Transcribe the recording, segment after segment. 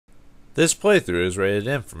This playthrough is rated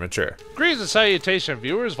M for mature. Greetings and salutation,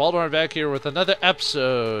 viewers. Vauldemare back here with another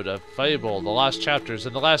episode of Fable, the lost chapters.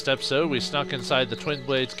 In the last episode, we snuck inside the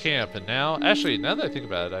Twinblade's camp, and now, actually, now that I think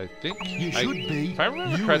about it, I think if I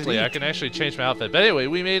remember correctly, I can actually change my outfit. But anyway,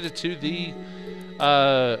 we made it to the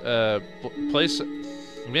place.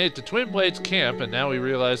 We made it to Twinblade's camp, and now we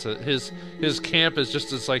realize that his camp is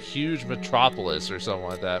just this like huge metropolis or something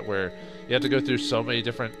like that, where you have to go through so many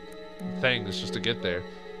different things just to get there.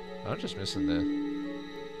 I'm just missing the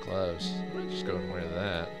gloves. I might just go and wear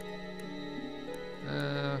that.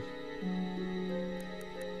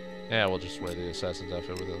 Yeah, we'll just wear the assassin's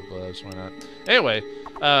outfit with the gloves. Why not? Anyway,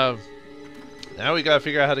 now we gotta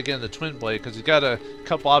figure out how to get into Twinblade, because he's got a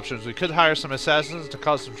couple options. We could hire some assassins to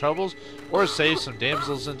cause some troubles, or save some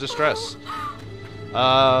damsels in distress.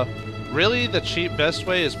 Really, the cheap best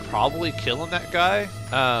way is probably killing that guy.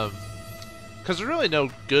 Because there's really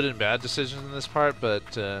no good and bad decisions in this part, but,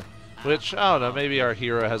 which, I don't know, maybe our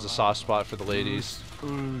hero has a soft spot for the ladies.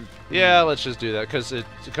 Yeah, let's just do that,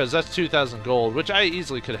 because that's 2,000 gold, which I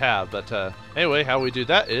easily could have, but, anyway, how we do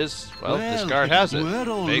that is, well, this guard has it.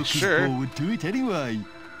 Make sure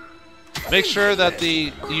that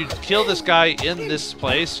you kill this guy in this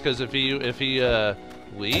place, because if he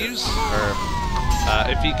leaves, or,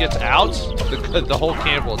 if he gets out, the whole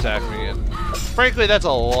camp will attack me again. Frankly, that's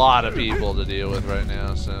a lot of people to deal with right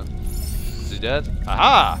now, so... Is he dead?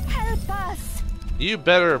 Aha! Help us! You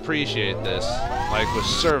better appreciate this. Like with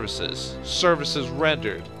services. Services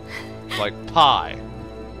rendered. Like pie.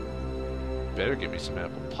 Better give me some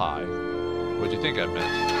apple pie. What do you think I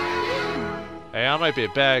meant? Hey, I might be a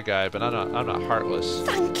bad guy, but I'm not heartless.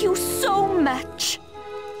 Thank you so much!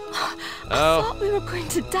 I thought we were going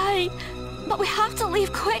to die, but we have to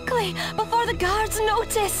leave quickly before the guards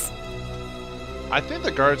notice. I think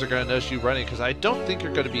the guards are going to notice you running, because I don't think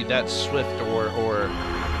you're going to be that swift or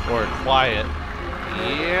quiet.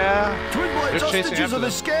 Yeah. Twinblade hostages have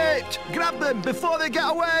escaped! Grab them before they get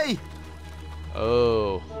away!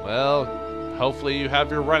 Oh, well, hopefully you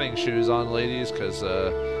have your running shoes on, ladies, because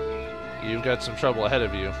you've got some trouble ahead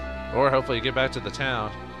of you. Or hopefully you get back to the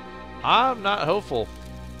town. I'm not hopeful.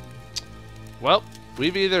 Well,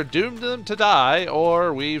 we've either doomed them to die,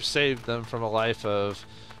 or we've saved them from a life of...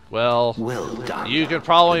 Well done. You can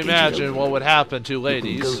probably imagine what would happen to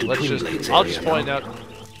ladies. I'll just point out.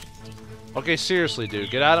 Okay, seriously, dude,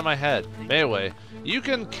 get out of my head. Anyway, you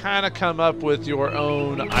can kind of come up with your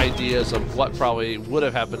own ideas of what probably would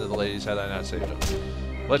have happened to the ladies had I not saved them.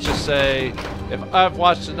 Let's just say, if I've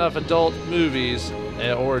watched enough adult movies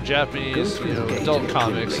or Japanese, adult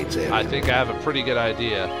comics, I think I have a pretty good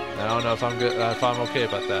idea. I don't know if I'm good, if I'm okay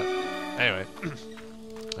about that. Anyway,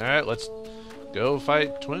 all right, let's go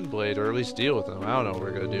fight Twinblade, or at least deal with him. I don't know what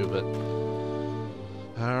we're gonna do, but...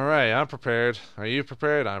 Alright, I'm prepared. Are you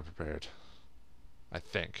prepared? I'm prepared. I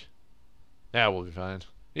think. Yeah, we'll be fine.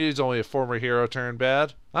 He's only a former hero turned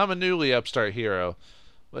bad. I'm a newly upstart hero.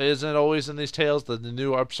 But isn't it always in these tales that the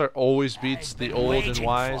new upstart always beats the old and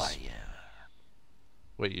wise?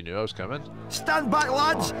 Wait, you knew I was coming? Stand back,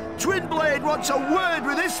 lads! Twinblade wants a word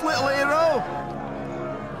with this little hero!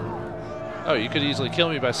 Oh, you could easily kill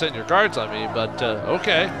me by setting your guards on me, but,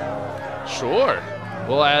 okay. Sure.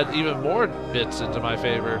 We'll add even more bits into my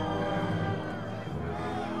favor.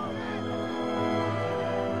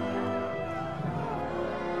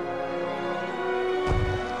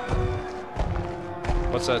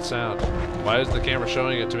 What's that sound? Why is the camera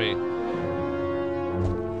showing it to me?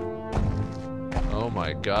 Oh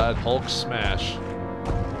my god, Hulk smash.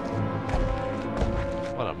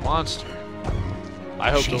 What a monster. I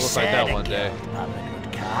hope to look like that one day. Moment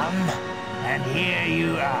would come, and here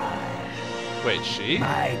you are. Wait, she?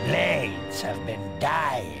 My blades have been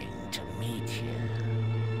dying to meet you.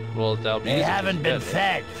 Well, that'll be They easy haven't been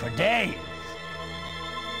fed for days.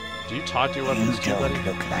 Do you talk to your You weapons too, buddy? don't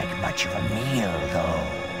look like much of a meal, though.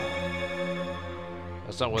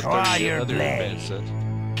 That's not what Draw 30 your other blade. bands said.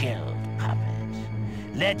 Kill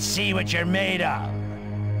puppet. Let's see what you're made of.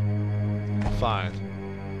 Fine.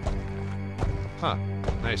 Huh.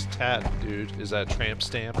 Nice tat, dude. Is that a tramp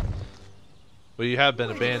stamp? Well, you have been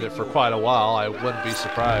a bandit for quite a while. I wouldn't be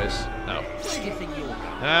surprised. No.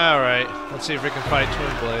 Alright. Let's see if we can fight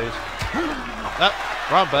Twinblade. Ah,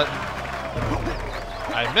 wrong button.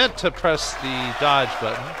 I meant to press the dodge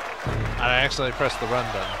button. I accidentally pressed the run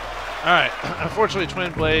button. Alright. Unfortunately,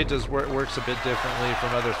 Twinblade works a bit differently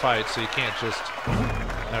from other fights, so you can't just...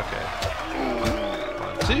 Okay.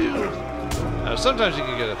 1, 2... sometimes you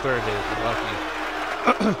can get a third hit if you're lucky.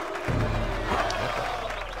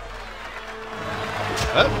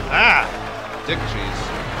 Dick cheese.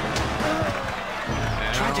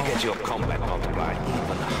 Try to get your combat multiplied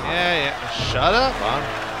even higher. Yeah. Shut up.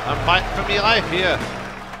 I'm fighting for me life here.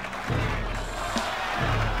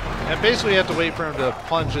 And basically you have to wait for him to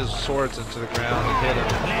plunge his swords into the ground and hit him.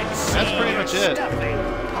 That's pretty much it.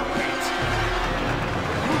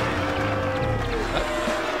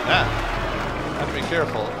 Have to be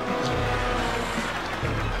careful.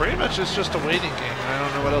 Pretty much it's just a waiting game. I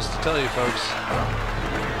don't know what else to tell you folks.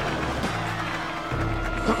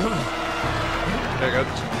 There you go.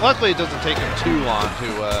 Luckily it doesn't take him too long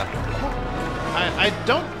to I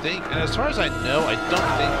don't think, and as far as I know, I don't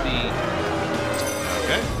think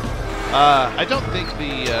I don't think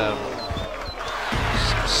the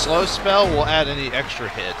slow spell will add any extra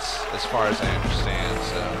hits, as far as I understand.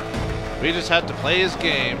 So we just have to play his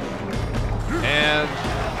game, and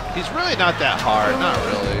he's really not that hard, not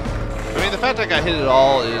really. I mean, the fact I got hit at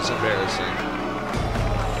all is embarrassing.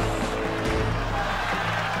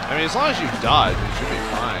 I mean, as long as you dodge, you should be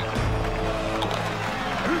fine.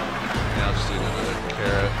 Yeah, I'll just do another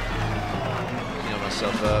carrot. Heal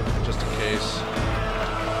myself up, just in case.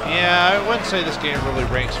 Yeah, I wouldn't say this game really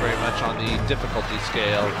ranks very much on the difficulty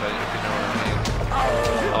scale, if you know what I mean.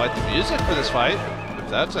 I like the music for this fight, if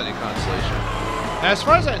that's any consolation. Now, as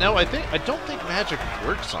far as I know, I don't think magic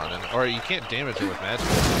works on him, or you can't damage him with magic.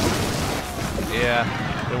 Yeah,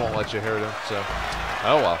 they won't let you hurt him, so...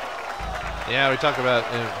 Oh well. Yeah, we talk about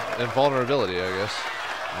invulnerability, I guess.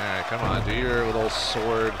 Alright, come on, do your little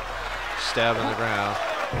sword stab in the ground.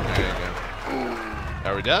 There you go.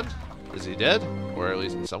 Are we done? Is he dead? Or at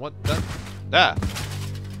least somewhat done? Ah!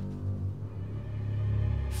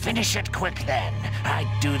 Finish it quick then. I'd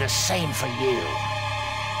do the same for you.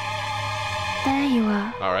 There you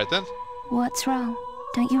are. Alright then. What's wrong?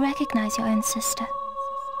 Don't you recognize your own sister?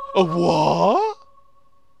 A what?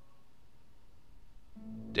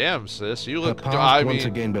 Damn, sis, you look... Her once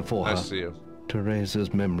again before her. I see you.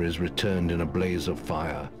 Teresa's memories returned in a blaze of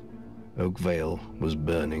fire. Oakvale was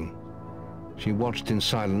burning. She watched in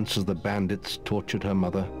silence as the bandits tortured her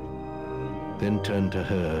mother, then turned to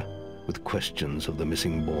her with questions of the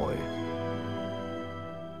missing boy.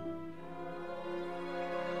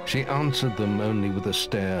 She answered them only with a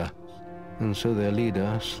stare, and so their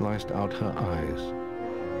leader sliced out her eyes.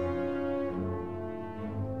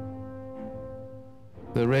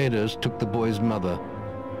 The raiders took the boy's mother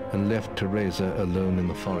and left Teresa alone in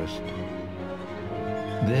the forest.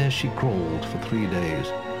 There she crawled for 3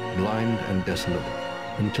 days, blind and desolate,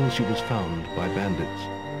 until she was found by bandits,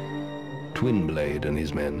 Twinblade and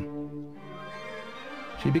his men.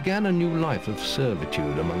 She began a new life of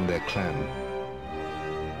servitude among their clan.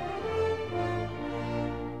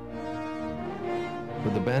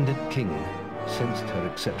 But the bandit king sensed her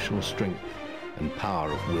exceptional strength and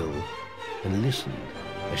power of will, and listened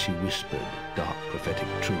as she whispered dark prophetic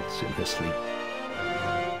truths in her sleep.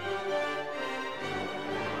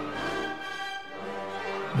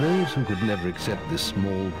 Those who could never accept this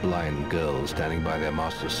small, blind girl standing by their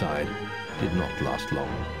master's side did not last long.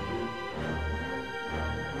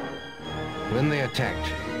 When they attacked,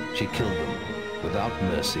 she killed them without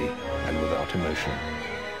mercy and without emotion.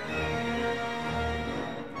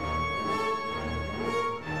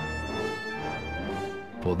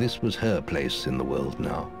 For this was her place in the world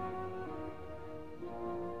now.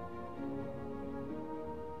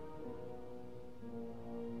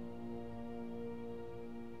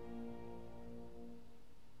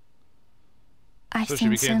 I've So she seen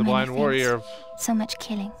became so the many blind things. warrior of... So much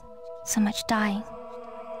killing, so much dying.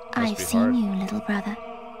 I've be seen hard. you, little brother,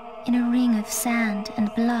 in a ring of sand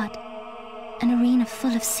and blood, an arena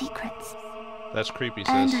full of secrets. That's creepy,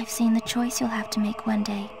 sis. And I've seen the choice you'll have to make one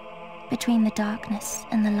day, between the darkness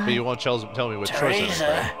and the light. But you won't tell me what choice it is,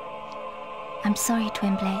 Teresa. right? I'm sorry,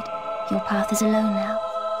 Twinblade. Your path is alone now.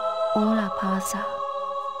 All our paths are.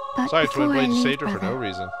 But Sorry, before I Twinblade leave, saved her for brother, no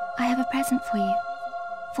reason. I have a present for you.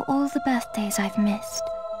 For all the birthdays I've missed.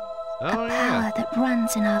 Oh, a yeah. power that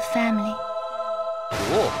runs in our family.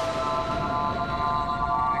 Cool.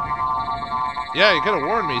 Yeah, you could have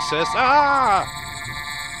warned me, sis. Ah!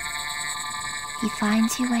 He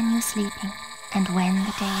finds you when you're sleeping, and when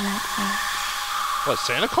the daylight falls. What,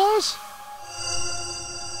 Santa Claus?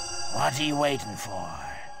 What are you waiting for?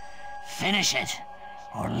 Finish it,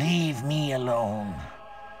 or leave me alone.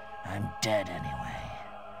 I'm dead anyway.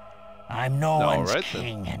 I'm no one's right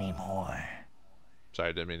king anymore. Sorry,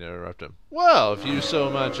 I didn't mean to interrupt him. Well, if you so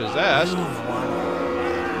much as asked.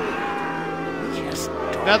 Just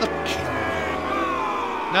don't Now kill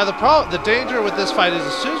me. the danger with this fight is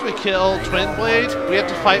as soon as we kill Twinblade, we have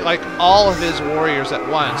to fight like all of his warriors at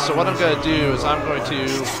once. So what I'm going to do is I'm going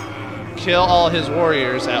to kill all his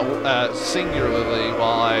warriors at singularly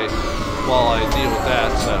while I while I deal with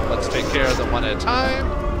that. So let's take care of them one at a time.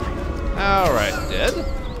 All right, dead.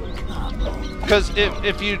 Because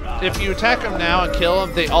if you attack them now and kill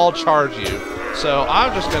them, they all charge you. So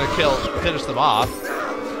I'm just gonna finish them off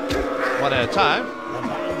one at a time.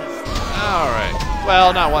 All right.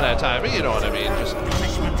 Well, not one at a time, but you know what I mean. Just.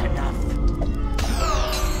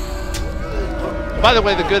 By the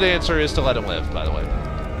way, the good answer is to let them live. By the way.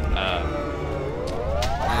 All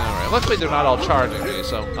right. Luckily, they're not all charging me,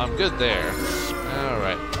 so I'm good there. All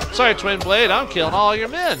right. Sorry, Twinblade. I'm killing all your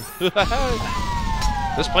men.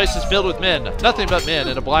 This place is filled with men. Nothing but men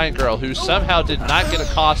and a blind girl who somehow did not get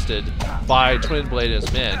accosted by Twinblade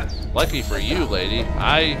as men. Lucky for you, lady.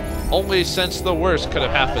 I only sense the worst could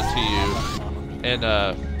have happened to you in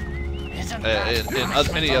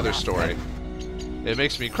any other story. It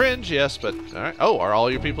makes me cringe, yes, but all right. Oh, are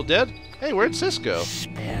all your people dead? Hey, where'd Sis go?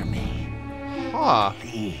 Spare me. Huh.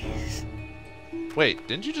 Please. Wait,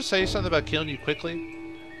 didn't you just say something about killing you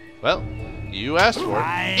quickly? Well, you asked for it.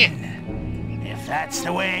 Fine. If that's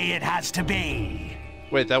the way it has to be.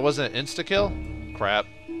 Wait, that wasn't an insta-kill? Crap.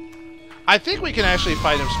 I think we can actually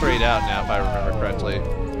fight him straight out now, if I remember correctly.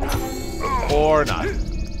 Or not.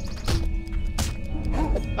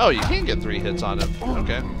 Oh, you can get 3 hits on him.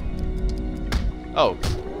 Okay. Oh.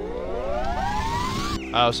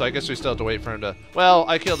 Oh, so I guess we still have to wait for him to... Well,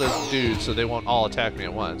 I killed his dude, so they won't all attack me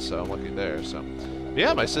at once, so I'm lucky there, so...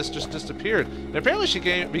 Yeah, my sis just disappeared. And apparently she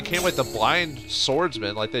became like the blind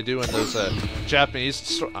swordsman like they do in those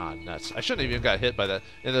Japanese... nuts. I shouldn't have even got hit by that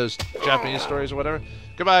in those Japanese stories or whatever.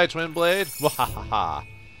 Goodbye, Twinblade. Wahahaha.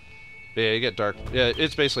 But yeah, you get dark... Yeah,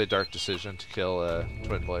 it's basically a dark decision to kill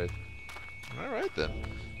Twinblade. Alright then.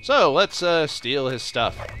 So, let's steal his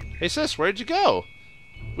stuff. Hey sis, where'd you go?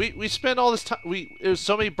 We spent all this time... It was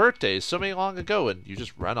so many birthdays, so many long ago, and you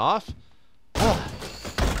just run off?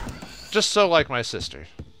 Just so like my sister.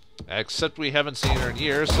 Except we haven't seen her in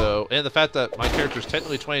years, so... And the fact that my character's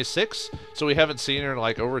technically 26, so we haven't seen her in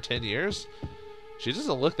like over 10 years. She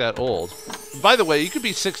doesn't look that old. By the way, you could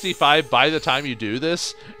be 65 by the time you do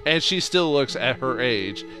this, and she still looks at her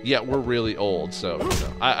age, yet we're really old, so... You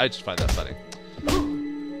know, I just find that funny.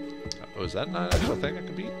 Oh, is that not an actual thing I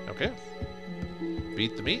can beat? Okay.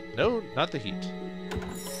 Beat the meat? No, not the heat.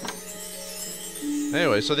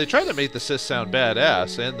 Anyway, so they tried to make the sis sound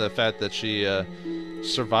badass, and the fact that she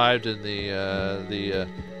survived in the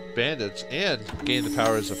bandits and gained the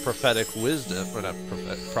powers of prophetic wisdom, or not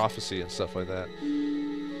prophecy and stuff like that.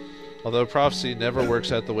 Although prophecy never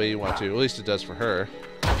works out the way you want to, at least it does for her.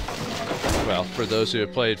 Well, for those who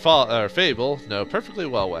have played Fable, know perfectly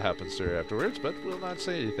well what happens to her afterwards, but we'll not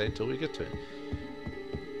say anything until we get to it.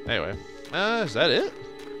 Anyway, is that it?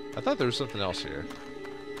 I thought there was something else here.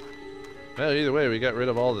 Well, either way, we got rid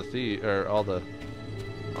of all the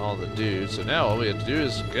all the dudes. So now all we have to do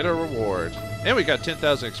is get a reward, and we got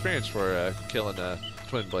 10,000 experience for killing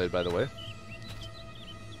Twinblade, by the way.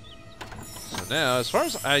 So now, as far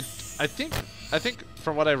as I think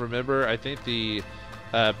from what I remember, I think the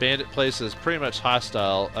bandit place is pretty much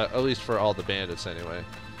hostile, at least for all the bandits anyway.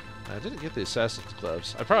 I didn't get the assassin's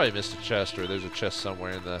gloves. I probably missed a chest, or there's a chest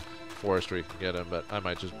somewhere in the forest where you can get them, but I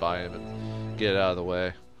might just buy them and get it out of the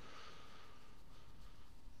way.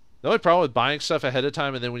 The only problem with buying stuff ahead of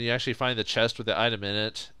time, and then when you actually find the chest with the item in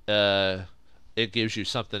it, it gives you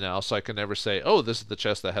something else, so I can never say, oh, this is the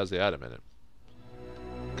chest that has the item in it.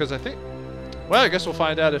 Because I think... Well, I guess we'll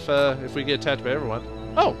find out if we get attacked by everyone.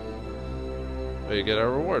 Oh! We get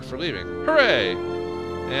our reward for leaving. Hooray!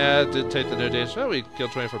 Yeah, it did take the no damage. Well, we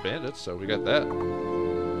killed 24 bandits, so we got that.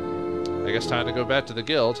 I guess time to go back to the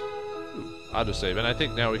guild. Ooh, autosave, and I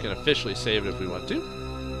think now we can officially save it if we want to.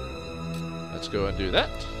 Let's go and do that.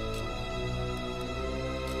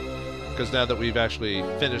 Because now that we've actually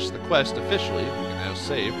finished the quest officially, we can now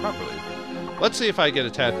save properly. Let's see if I get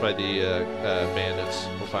attacked by the bandits.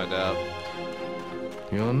 We'll find out.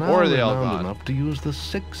 You're now or are they all gone? Enough to use the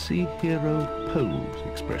sexy hero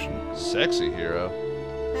pose expression. Sexy hero?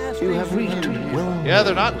 You have reached well. Yeah,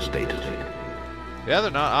 they're not. Stated. Yeah,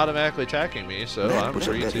 they're not automatically attacking me, so I'm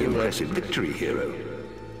free to. Impressive victory, hero.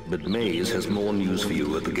 But Maze has more news for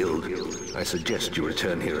you at the guild. I suggest you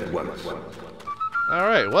return here at once.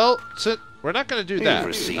 Alright, well, we're not going to do that. You've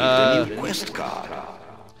received a new quest card.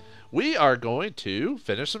 We are going to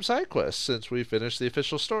finish some side quests since we finished the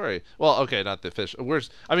official story. Well, okay, not the official.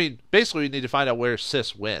 I mean, basically we need to find out where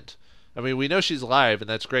Sis went. I mean, we know she's alive, and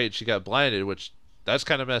that's great. She got blinded, which that's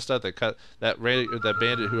kind of messed up. They cut that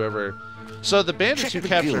bandit, whoever. So the bandits who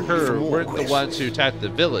captured her weren't the ones who attacked the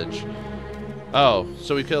village. Oh,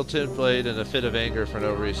 so we killed Twinblade in a fit of anger for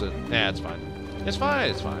no reason. Nah, it's fine. It's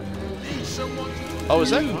fine. It's fine. Oh,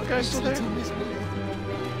 is that one guy still there?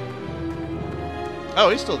 Oh,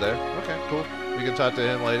 he's still there. Okay, cool. We can talk to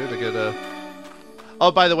him later to get a... Oh,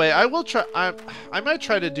 by the way, I will try... I might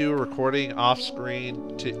try to do a recording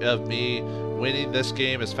off-screen of me winning this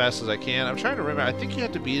game as fast as I can. I'm trying to remember. I think you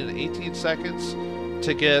have to beat it in 18 seconds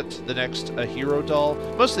to get the next hero doll.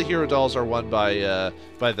 Most of the hero dolls are won by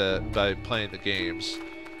playing the games.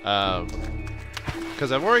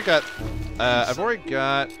 Because I've already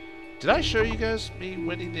got... Did I show you guys me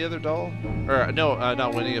winning the other doll? Or, no,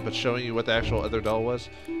 not winning it, but showing you what the actual other doll was?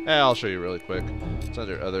 I'll show you really quick. It's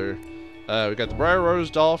under other. We got the Briar Rose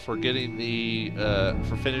doll for getting the,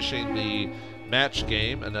 for finishing the match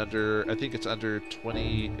game, and I think it's under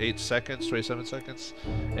 28 seconds, 27 seconds.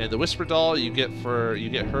 And the Whisper doll you get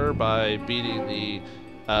her by beating the,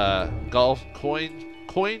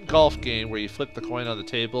 coin golf game where you flip the coin on the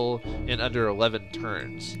table in under 11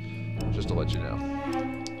 turns. Just to let you know.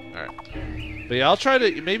 Alright. But yeah, I'll try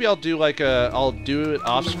to, maybe I'll do like I'll do it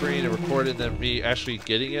off screen and record it and then me actually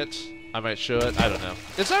getting it. I might show it. I don't know.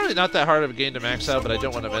 It's really not that hard of a game to max out, but I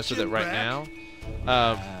don't want to mess with it right now.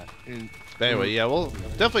 But anyway, yeah, we'll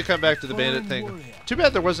definitely come back to the bandit thing. Too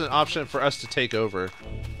bad there wasn't an option for us to take over.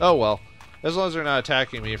 Oh well. As long as they're not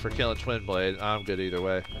attacking me for killing Twinblade, I'm good either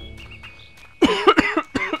way.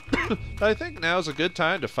 But I think now is a good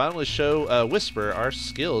time to finally show Whisper our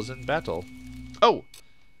skills in battle. Oh!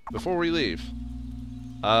 Before we leave,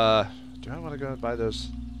 do I want to go and buy those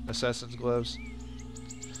assassin's gloves?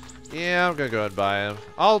 Yeah, I'm gonna go and buy them.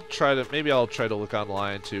 Maybe I'll try to look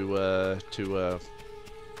online to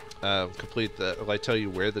complete the, like, tell you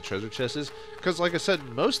where the treasure chest is. Because, like I said,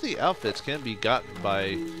 most of the outfits can be gotten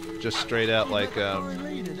by just straight out, like,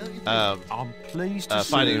 finding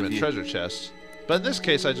them in treasure chests. But in this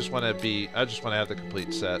case, I just want to have the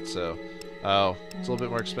complete set. So, oh, it's a little bit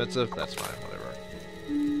more expensive. That's fine, whatever.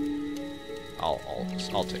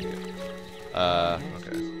 I'll take it.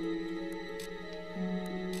 Okay.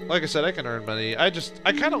 Like I said, I can earn money. I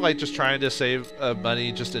kind of like just trying to save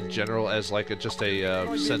money just in general as like just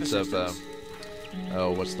a sense of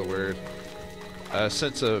oh, what's the word? A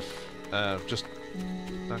sense of just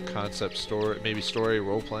not concept story, maybe story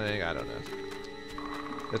role playing. I don't know.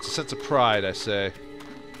 It's a sense of pride, I say.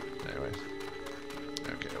 Anyway,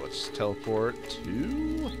 okay, let's teleport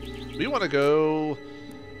to. We want to go.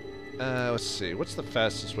 Let's see. What's the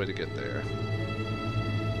fastest way to get there?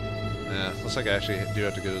 Looks like I actually do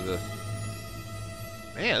have to go to the...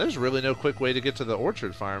 Man, there's really no quick way to get to the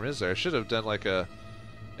orchard farm, is there? I should have done like a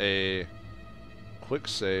quick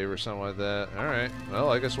save or something like that. Alright, well,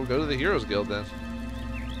 I guess we'll go to the Heroes Guild then.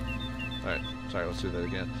 Alright, sorry, let's do that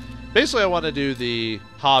again. Basically, I want to do the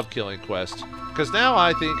hob killing quest. Because now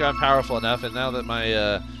I think I'm powerful enough, and now that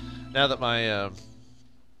my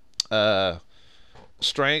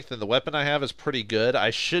strength and the weapon I have is pretty good, I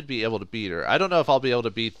should be able to beat her. I don't know if I'll be able to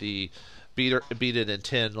beat it in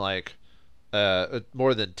 10, like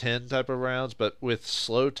more than 10 type of rounds, but with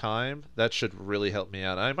slow time, that should really help me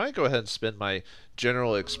out. I might go ahead and spend my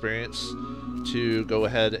general experience to go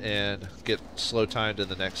ahead and get slow timed in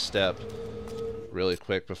the next step really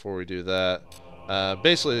quick before we do that.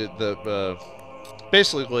 Basically, we're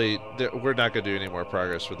not going to do any more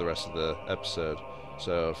progress for the rest of the episode.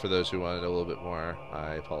 So, for those who wanted a little bit more,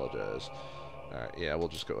 I apologize. Alright, yeah, we'll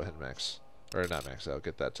just go ahead and not max out,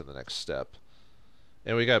 get that to the next step.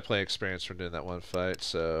 And we got plenty of experience from doing that one fight,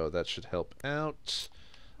 so that should help out.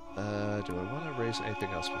 Do I want to raise anything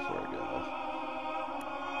else before I go?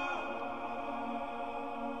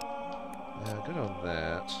 Good on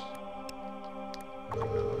that. Good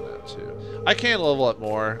on that, too. I can level up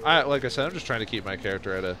more. Like I said, I'm just trying to keep my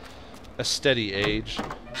character at a steady age,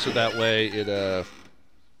 so that way it,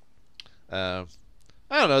 I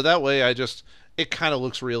don't know, that way it kind of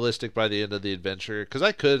looks realistic by the end of the adventure, because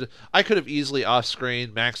I could have easily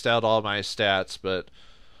off-screen maxed out all my stats, but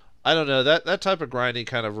I don't know, that type of grinding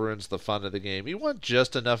kind of ruins the fun of the game. You want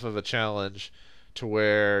just enough of a challenge to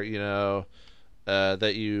where, you know,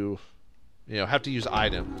 that you have to use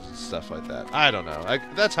items and stuff like that. I don't know,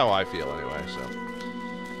 that's how I feel anyway, so.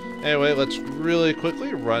 Anyway, let's really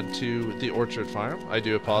quickly run to the orchard farm. I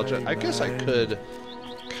do apologize. I guess I could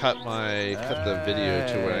cut the video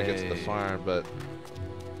to when I get to the farm, but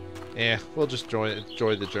we'll just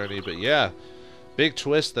enjoy the journey. But yeah, big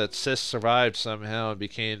twist that Sis survived somehow and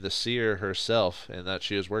became the seer herself, and that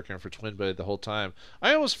she was working for Twinblade the whole time.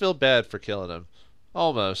 I almost feel bad for killing him,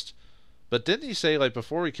 almost. But didn't he say, like,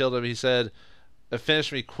 before we killed him, he said,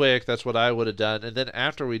 "Finish me quick." That's what I would have done. And then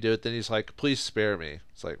after we do it, then he's like, "Please spare me."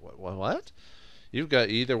 It's like, what? You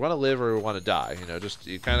either want to live or want to die. You know, just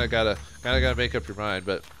you kind of gotta make up your mind.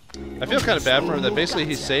 But I feel kind of bad for him that basically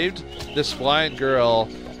he saved this blind girl,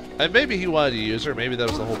 and maybe he wanted to use her. Maybe that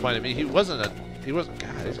was the whole point. I mean, he wasn't He wasn't.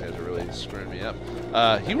 God, these guys are really screwing me up.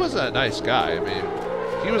 He wasn't a nice guy. I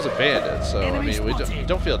mean, he was a bandit, so I mean, we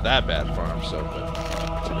don't feel that bad for him. So, but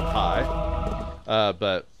took a pie.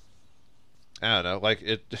 But I don't know, like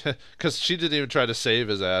it, because she didn't even try to save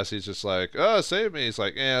his ass. He's just like, "Oh, save me." He's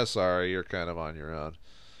like, "Yeah, sorry, you're kind of on your own."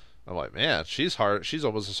 I'm like, man, she's hard. She's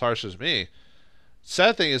almost as harsh as me.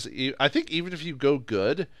 Sad thing is, I think even if you go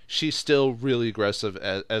good, she's still really aggressive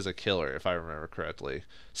as a killer, if I remember correctly.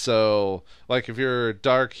 So, like, if you're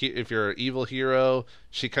if you're an evil hero,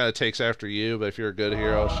 she kind of takes after you. But if you're a good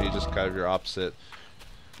hero, she just kind of your opposite.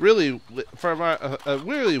 Really,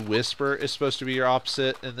 really, Whisper is supposed to be your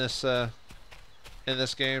opposite in this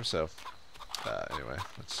game. So, anyway,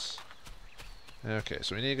 let's. Okay,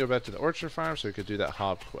 so we need to go back to the orchard farm so we could do that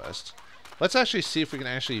hob quest. Let's actually see if we can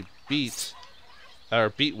actually beat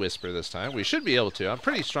Whisper this time. We should be able to. I'm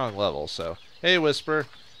pretty strong level, so hey Whisper,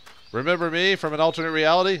 remember me from an alternate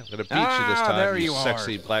reality? I'm gonna beat you this time, you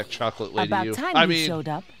sexy black chocolate lady. About time you showed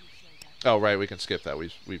up. Oh right, we can skip that.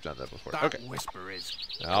 We've done that before. That okay. Whisper is.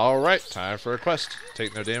 All right, time for a quest.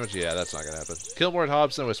 Take no damage. Yeah, that's not gonna happen. Kill more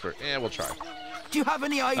hobs than Whisper. Yeah, we'll try. Do you have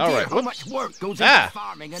any idea how much work goes into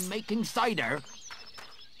farming and making cider?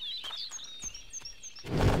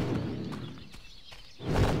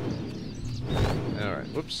 Alright,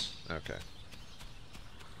 whoops. Okay.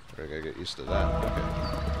 We're gonna get used to that. Okay.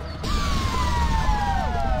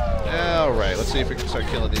 Alright, let's see if we can start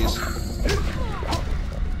killing these.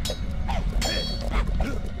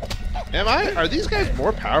 Are these guys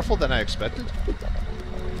more powerful than I expected?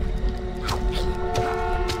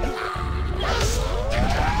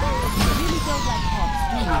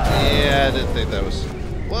 Yeah, I didn't think that was...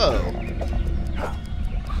 Whoa.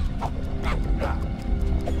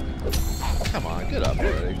 Come on, get up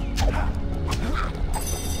already.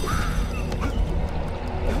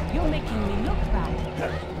 You're making me look bad.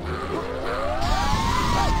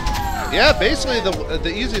 Yeah, basically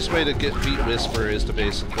the easiest way to beat Whisper is to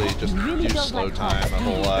basically just do slow time a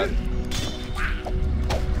whole lot.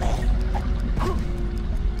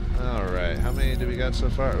 Alright, how many do we got so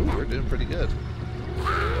far? Ooh, we're doing pretty good.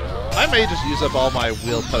 I may just use up all my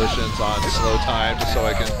wheel potions on slow time just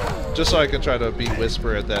so I can try to beat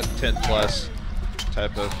Whisper at that 10+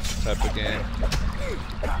 type of game.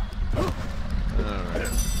 Alright.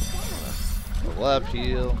 Level up,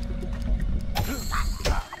 heal.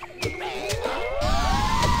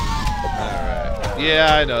 Alright.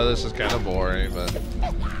 Yeah, I know this is kind of boring, but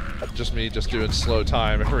just me doing slow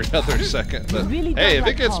time every other second. But hey, if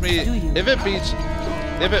it gets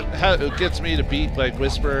me to beat like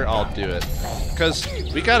Whisper, I'll do it. Because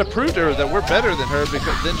we gotta prove to her that we're better than her,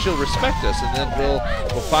 because then she'll respect us, and then we'll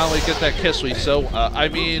finally get that kiss we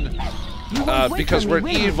because we're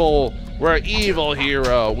evil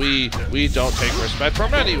hero. We don't take respect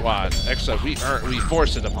from anyone, except we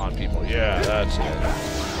force it upon people. Yeah, that's it.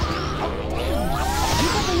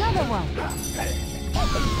 Another one.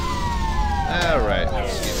 Alright,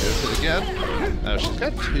 let's do it again. Oh, she's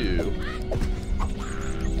got 2.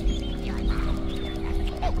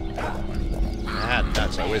 Ah,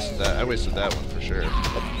 nuts. I wasted that one for sure.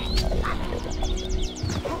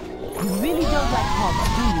 You really don't like hobs,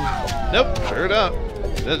 do you? Nope, sure don't.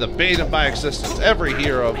 They're the bane of my existence. Every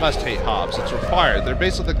hero must hate hobs. It's required. They're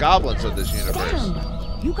basically the goblins of this universe.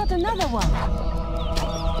 Damn, you got another one.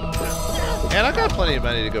 And I got plenty of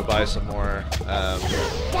money to go buy some more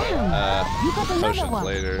potions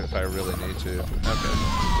later if I really need to. Okay.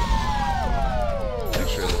 Make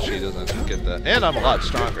sure that she doesn't get that. And I'm a lot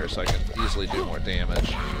stronger, so I can easily do more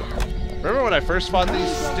damage. Remember when I first fought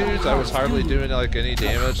these dudes, I was hardly doing like any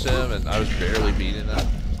damage to them, and I was barely beating them.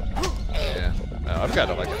 Yeah. Oh, I've got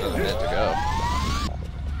like another minute to go.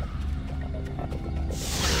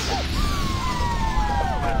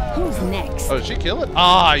 Who's next? Oh, did she kill it?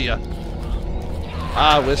 Ah, yeah.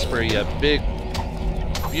 Ah, Whisper, you big,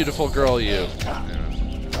 beautiful girl, you.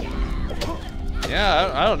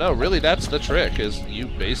 Yeah, I don't know. Really, that's the trick, is you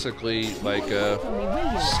basically, like,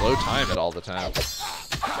 slow time it all the time.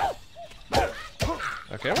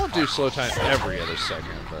 Okay, I won't do slow time every other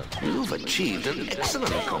second, but... You've achieved an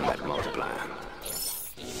excellent combat multiplier.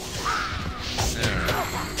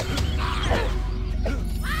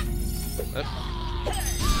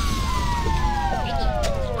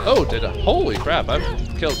 Oh, holy crap, I've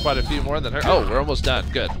killed quite a few more than her. Oh, we're almost done.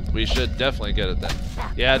 Good. We should definitely get it then.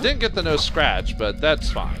 Yeah, I didn't get the no scratch, but that's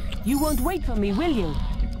fine. You won't wait for me, will you?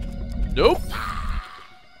 Nope.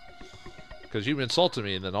 Because you've insulted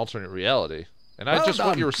me in an alternate reality. And I just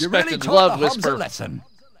want your respect and love, Whisper.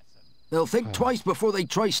 They'll think twice before they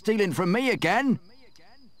try stealing from me again.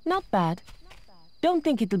 Not bad. Don't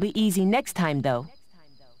think it'll be easy next time, though.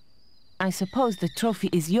 I suppose the trophy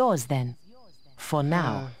is yours then. For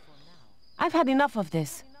now. I've had enough of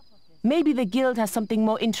this. Maybe the guild has something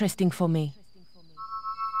more interesting for me.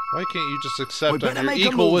 Why can't you just accept We better your make a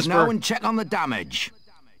equal move whisper? now and check on the damage.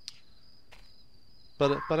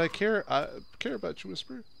 But I care about you,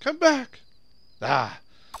 Whisper. Come back.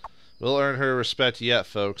 We'll earn her respect yet,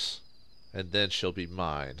 folks, and then she'll be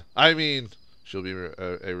mine. I mean, she'll be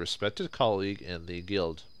a respected colleague in the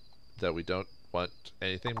guild. That we don't want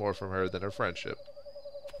anything more from her than her friendship.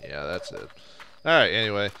 Yeah, that's it. Alright,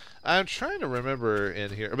 anyway. I'm trying to remember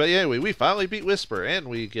in here. But anyway, we finally beat Whisper, and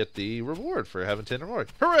we get the reward for having 10 or more.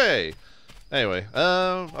 Hooray! Anyway,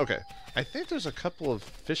 okay. I think there's a couple of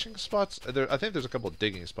fishing spots. I think there's a couple of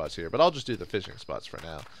digging spots here, but I'll just do the fishing spots for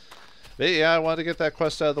now. But yeah, I want to get that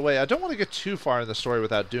quest out of the way. I don't want to get too far in the story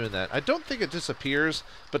without doing that. I don't think it disappears,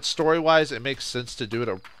 but story-wise, it makes sense to do it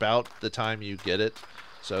about the time you get it.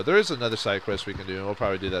 So there is another side quest we can do, and we'll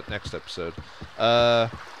probably do that next episode.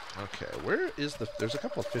 Okay, where is the... There's a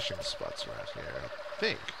couple of fishing spots around here, I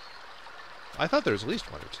think. I thought there was at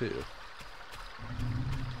least one or two.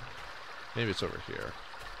 Maybe it's over here.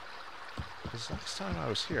 Because last time I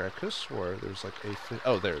was here, I could have swore there was like a...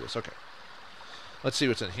 Oh, there it is. Okay. Let's see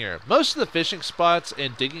what's in here. Most of the fishing spots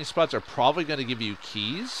and digging spots are probably going to give you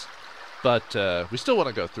keys, but we still want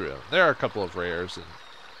to go through them. There are a couple of rares and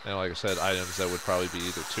like I said, items that would probably be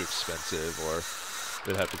either too expensive or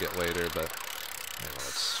we'd have to get later, but anyway,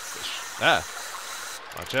 let's fish.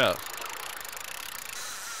 Watch out.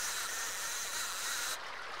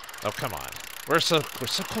 Oh, come on. We're so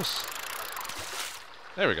close.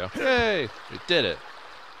 There we go. Yay! We did it.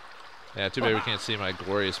 Yeah, too bad we can't see my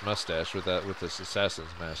glorious mustache with this assassin's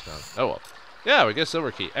mask on. Oh well. Yeah, we get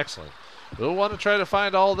silver key. Excellent. We'll want to try to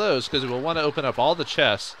find all those because we'll want to open up all the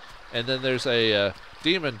chests, and then there's a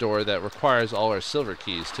demon door that requires all our silver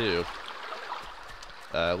keys too.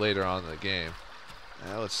 Later on in the game.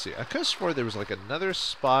 Let's see. I could have swore there was like another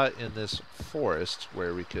spot in this forest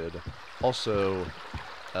where we could also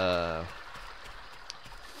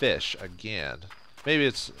fish again. Maybe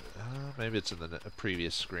it's in the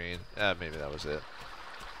previous screen. Maybe that was it.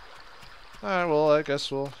 All right. Well, I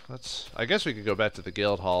guess I guess we could go back to the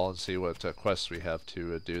guild hall and see what quests we have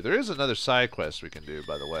to do. There is another side quest we can do,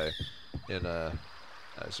 by the way.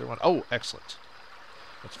 Is there one? Oh, excellent.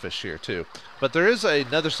 Let's fish here too. But there is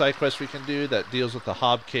another side quest we can do that deals with the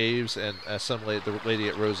Hob Caves and the lady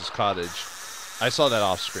at Rose's cottage. I saw that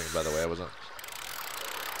off screen, by the way.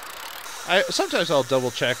 Sometimes I'll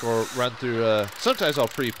double check or run through. Sometimes I'll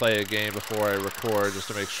pre-play a game before I record just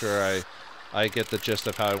to make sure I get the gist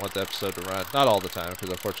of how I want the episode to run. Not all the time, because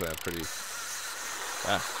unfortunately I'm pretty.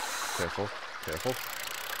 Careful.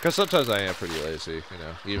 Because sometimes I am pretty lazy,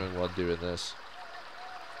 even while doing this.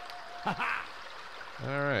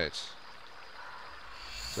 Alright.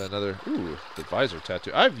 Is that another... Ooh, the visor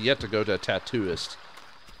tattoo. I've yet to go to a tattooist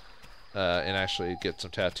and actually get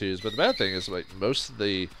some tattoos. But the bad thing is, like, most of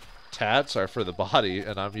the tats are for the body,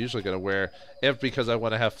 and I'm usually going to wear... because I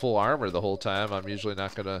want to have full armor the whole time, I'm usually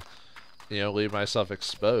not going to, leave myself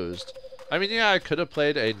exposed. I mean, yeah, I could have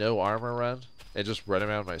played a no armor run and just run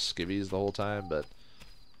around my skivvies the whole time, but...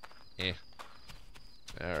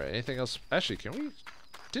 Alright, anything else? Actually,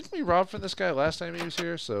 didn't we rob from this guy last time he was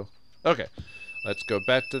here? So, okay. Let's go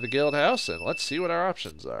back to the guild house and let's see what our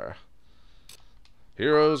options are.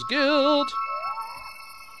 Heroes Guild!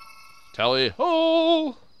 Tally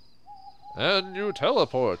ho! And you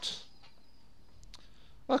teleport.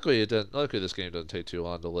 Luckily this game doesn't take too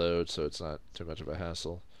long to load, so it's not too much of a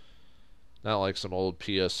hassle. Not like some old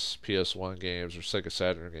PS1 games or Sega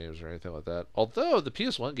Saturn games or anything like that. Although the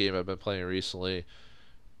PS1 game I've been playing recently,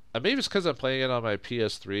 maybe it's because I'm playing it on my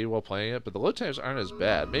PS3 while playing it, but the load times aren't as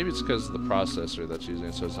bad. Maybe it's because of the processor that's using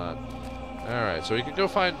it, so it's not. Alright, so we can go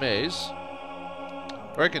find Maze.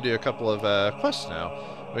 Or I can do a couple of quests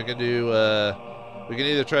now. We can do, we can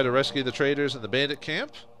either try to rescue the traders in the bandit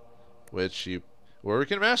camp, or we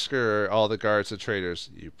can massacre all the guards and traders.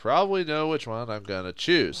 You probably know which one I'm going to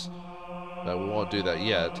choose. But we won't do that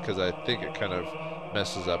yet, because I think it kind of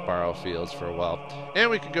messes up Barrow Fields for a while. And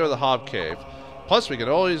we can go to the Hob Cave. Plus, we can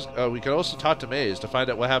also talk to Maze to find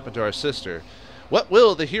out what happened to our sister. What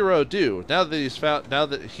will the hero do now that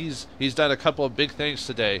he's done a couple of big things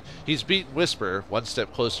today? He's beaten Whisper, one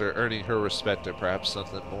step closer, earning her respect and perhaps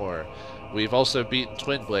something more. We've also beaten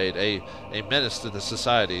Twinblade, a menace to the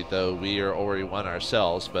society, though we are already one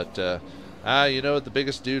ourselves. But the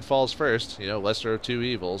biggest dude falls first. Lesser of two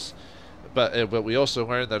evils. But we also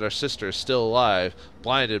learned that our sister is still alive,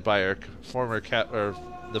 blinded by our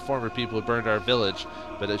the former people who burned our village,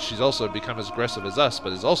 but she's also become as aggressive as us,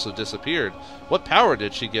 but has also disappeared. What power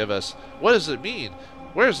did she give us? What does it mean?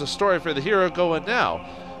 Where's the story for the hero going now?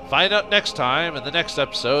 Find out next time in the next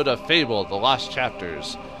episode of Fable, The Lost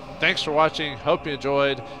Chapters. Thanks for watching, hope you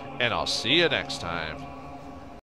enjoyed, and I'll see you next time.